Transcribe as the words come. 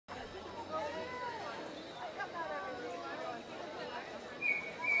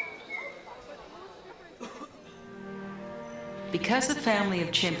Because a family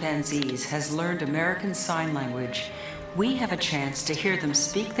of chimpanzees has learned American Sign Language, we have a chance to hear them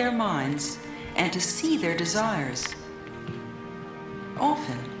speak their minds and to see their desires.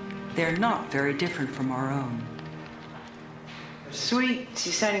 Often, they're not very different from our own. Sweet,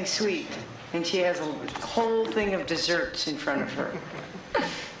 she's sounding sweet, and she has a whole thing of desserts in front of her.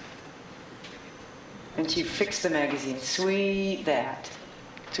 And she fixed the magazine. Sweet that.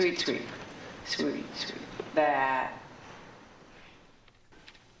 Sweet, sweet. Sweet, sweet. That.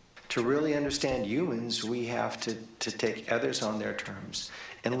 To really understand humans, we have to take others on their terms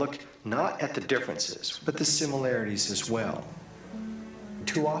and look not at the differences, but the similarities as well.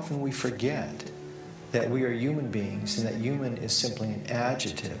 Too often we forget that we are human beings and that human is simply an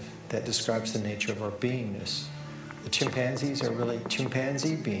adjective that describes the nature of our beingness. The chimpanzees are really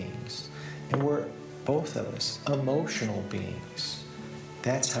chimpanzee beings, and we're, both of us, emotional beings.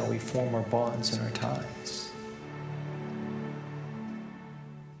 That's how we form our bonds and our ties.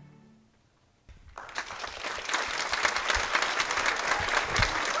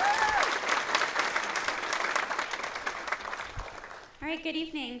 All right, good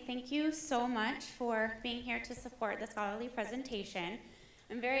evening. Thank you so much for being here to support the scholarly presentation.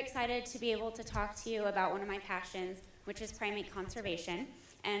 I'm very excited to be able to talk to you about one of my passions, which is primate conservation.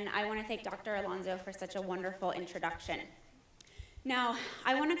 And I want to thank Dr. Alonso for such a wonderful introduction. Now,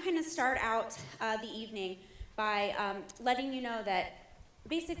 I want to kind of start out the evening by letting you know that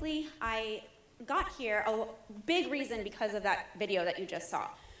basically I got here a big reason because of that video that you just saw.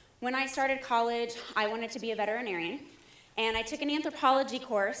 When I started college, I wanted to be a veterinarian. And I took an anthropology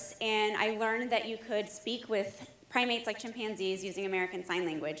course, and I learned that you could speak with primates like chimpanzees using American Sign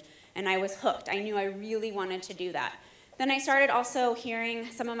Language, and I was hooked. I knew I really wanted to do that. Then I started also hearing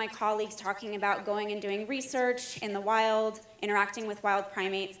some of my colleagues talking about going and doing research in the wild, interacting with wild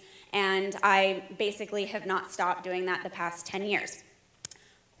primates, and I basically have not stopped doing that the past 10 years.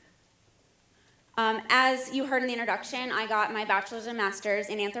 As you heard in the introduction, I got my bachelor's and master's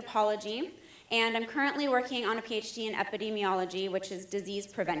in anthropology, and I'm currently working on a PhD in epidemiology, which is disease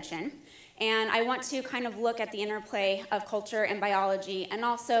prevention. And I want to kind of look at the interplay of culture and biology and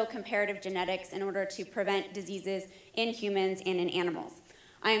also comparative genetics in order to prevent diseases in humans and in animals.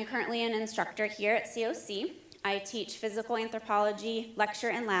 I am currently an instructor here at COC. I teach physical anthropology, lecture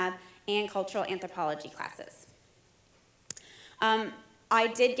and lab, and cultural anthropology classes. I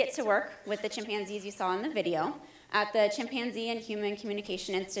did get to work with the chimpanzees you saw in the video at the Chimpanzee and Human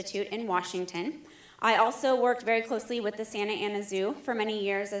Communication Institute in Washington. I also worked very closely with the Santa Ana Zoo for many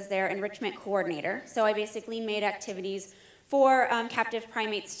years as their enrichment coordinator. So I basically made activities for captive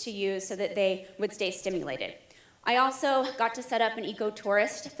primates to use so that they would stay stimulated. I also got to set up an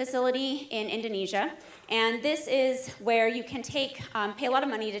eco-tourist facility in Indonesia, and this is where you can pay a lot of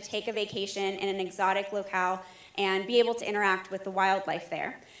money to take a vacation in an exotic locale and be able to interact with the wildlife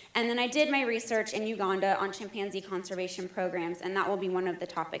there. And then I did my research in Uganda on chimpanzee conservation programs, and that will be one of the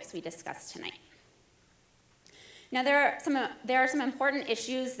topics we discuss tonight. Now, there are some important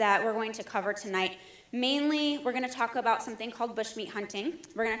issues that we're going to cover tonight. Mainly, we're going to talk about something called bushmeat hunting.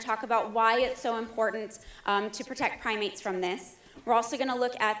 We're going to talk about why it's so important to protect primates from this. We're also going to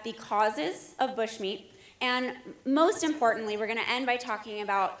look at the causes of bushmeat. And most importantly, we're going to end by talking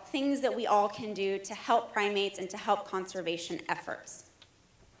about things that we all can do to help primates and to help conservation efforts.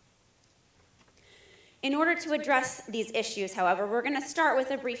 In order to address these issues, however, we're going to start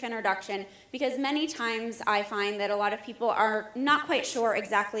with a brief introduction because many times I find that a lot of people are not quite sure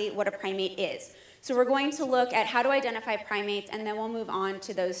exactly what a primate is. So we're going to look at how to identify primates, and then we'll move on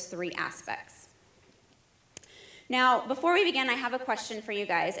to those three aspects. Now, before we begin, I have a question for you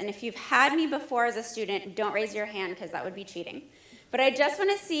guys, and if you've had me before as a student, don't raise your hand because that would be cheating. But I just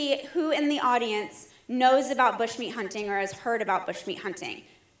want to see who in the audience knows about bushmeat hunting or has heard about bushmeat hunting.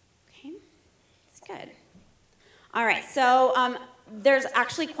 Good. All right, so there's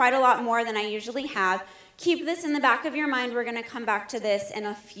actually quite a lot more than I usually have. Keep this in the back of your mind. We're going to come back to this in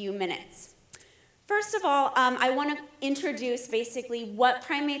a few minutes. First of all, I want to introduce basically what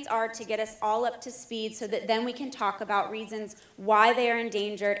primates are to get us all up to speed so that then we can talk about reasons why they are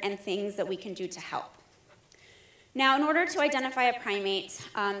endangered and things that we can do to help. Now, in order to identify a primate,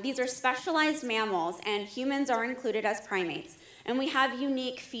 these are specialized mammals, and humans are included as primates. And we have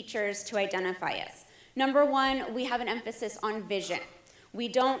unique features to identify us. Number one, we have an emphasis on vision. We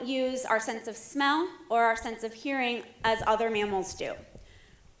don't use our sense of smell or our sense of hearing as other mammals do.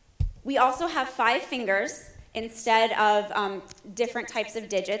 We also have 5 fingers instead of different types of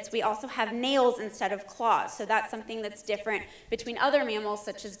digits. We also have nails instead of claws. So that's something that's different between other mammals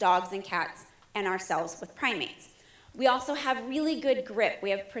such as dogs and cats and ourselves with primates. We also have really good grip. We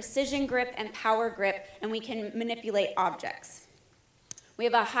have precision grip and power grip, and we can manipulate objects. We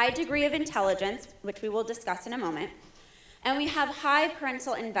have a high degree of intelligence, which we will discuss in a moment, and we have high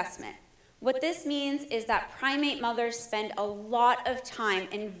parental investment. What this means is that primate mothers spend a lot of time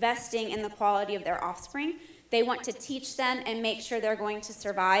investing in the quality of their offspring. They want to teach them and make sure they're going to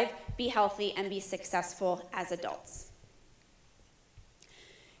survive, be healthy, and be successful as adults.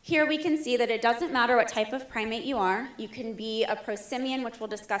 Here we can see that it doesn't matter what type of primate you are. You can be a prosimian, which we'll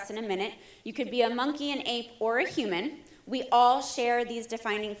discuss in a minute. You could be a monkey, an ape, or a human. We all share these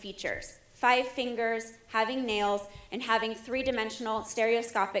defining features: 5 fingers, having nails, and having 3-dimensional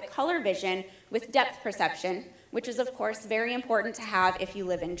stereoscopic color vision with depth perception, which is of course very important to have if you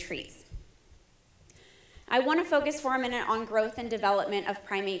live in trees. I want to focus for a minute on growth and development of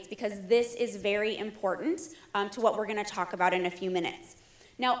primates because this is very important to what we're going to talk about in a few minutes.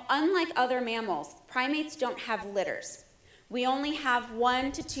 Now, unlike other mammals, primates don't have litters. We only have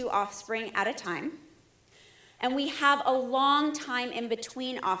 1 to 2 offspring at a time, and we have a long time in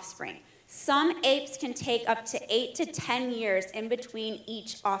between offspring. Some apes can take up to 8 to 10 years in between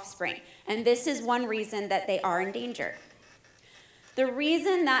each offspring, and this is one reason that they are endangered. The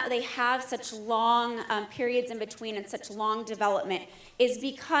reason that they have such long periods in between and such long development is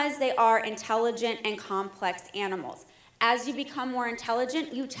because they are intelligent and complex animals. As you become more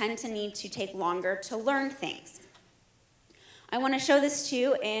intelligent, you tend to need to take longer to learn things. I want to show this to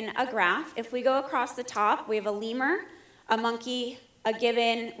you in a graph. If we go across the top, we have a lemur, a monkey, a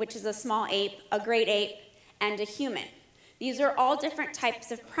gibbon, which is a small ape, a great ape, and a human. These are all different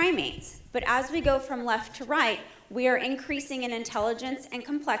types of primates, but as we go from left to right, we are increasing in intelligence and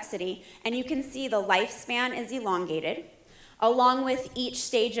complexity, and you can see the lifespan is elongated, along with each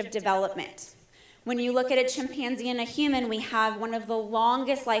stage of development. When you look at a chimpanzee and a human, we have one of the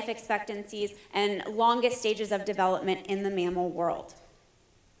longest life expectancies and longest stages of development in the mammal world.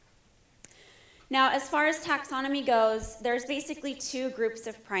 Now, as far as taxonomy goes, there's basically 2 groups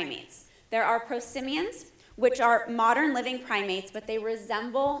of primates. There are prosimians, which are modern living primates, but they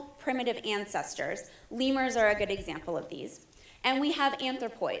resemble primitive ancestors. Lemurs are a good example of these. And we have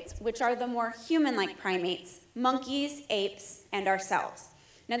anthropoids, which are the more human-like primates, monkeys, apes, and ourselves.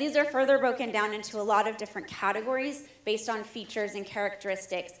 Now, these are further broken down into a lot of different categories based on features and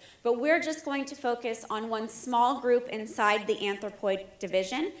characteristics, but we're just going to focus on one small group inside the anthropoid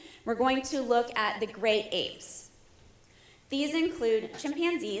division. We're going to look at the great apes. These include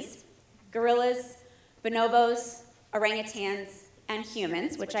chimpanzees, gorillas, bonobos, orangutans, and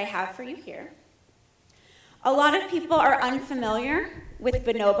humans, which I have for you here. A lot of people are unfamiliar with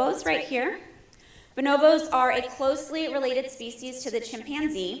bonobos right here. Bonobos are a closely related species to the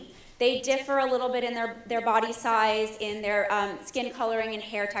chimpanzee. They differ a little bit in their body size, in their skin coloring and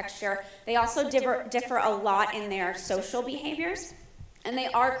hair texture. They also differ a lot in their social behaviors. And they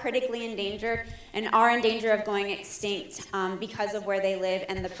are critically endangered and are in danger of going extinct because of where they live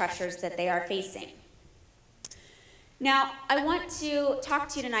and the pressures that they are facing. Now, I want to talk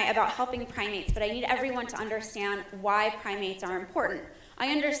to you tonight about helping primates, but I need everyone to understand why primates are important. I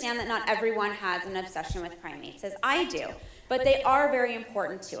understand that not everyone has an obsession with primates, as I do, but they are very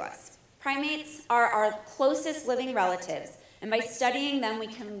important to us. Primates are our closest living relatives, and by studying them, we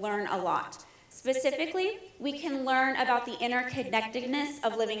can learn a lot. Specifically, we can learn about the interconnectedness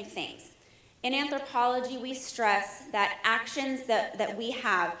of living things. In anthropology, we stress that actions that we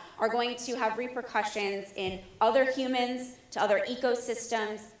have are going to have repercussions in other humans, to other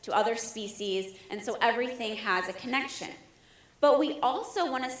ecosystems, to other species, and so everything has a connection. But we also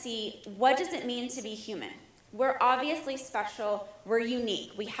want to see, what does it mean to be human? We're obviously special, we're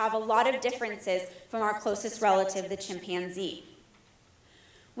unique. We have a lot of differences from our closest relative, the chimpanzee.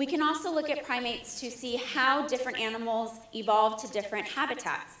 We can also look at primates to see how different animals evolve to different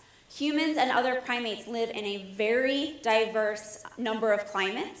habitats. Humans and other primates live in a very diverse number of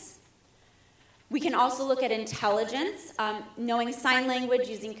climates. We can also look at intelligence, knowing sign language,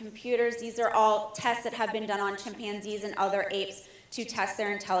 using computers. These are all tests that have been done on chimpanzees and other apes to test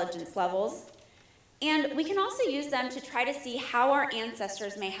their intelligence levels. And we can also use them to try to see how our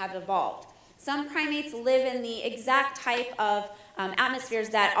ancestors may have evolved. Some primates live in the exact type of atmospheres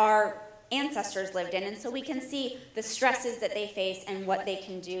that our ancestors lived in, and so we can see the stresses that they face and what they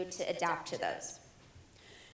can do to adapt to those.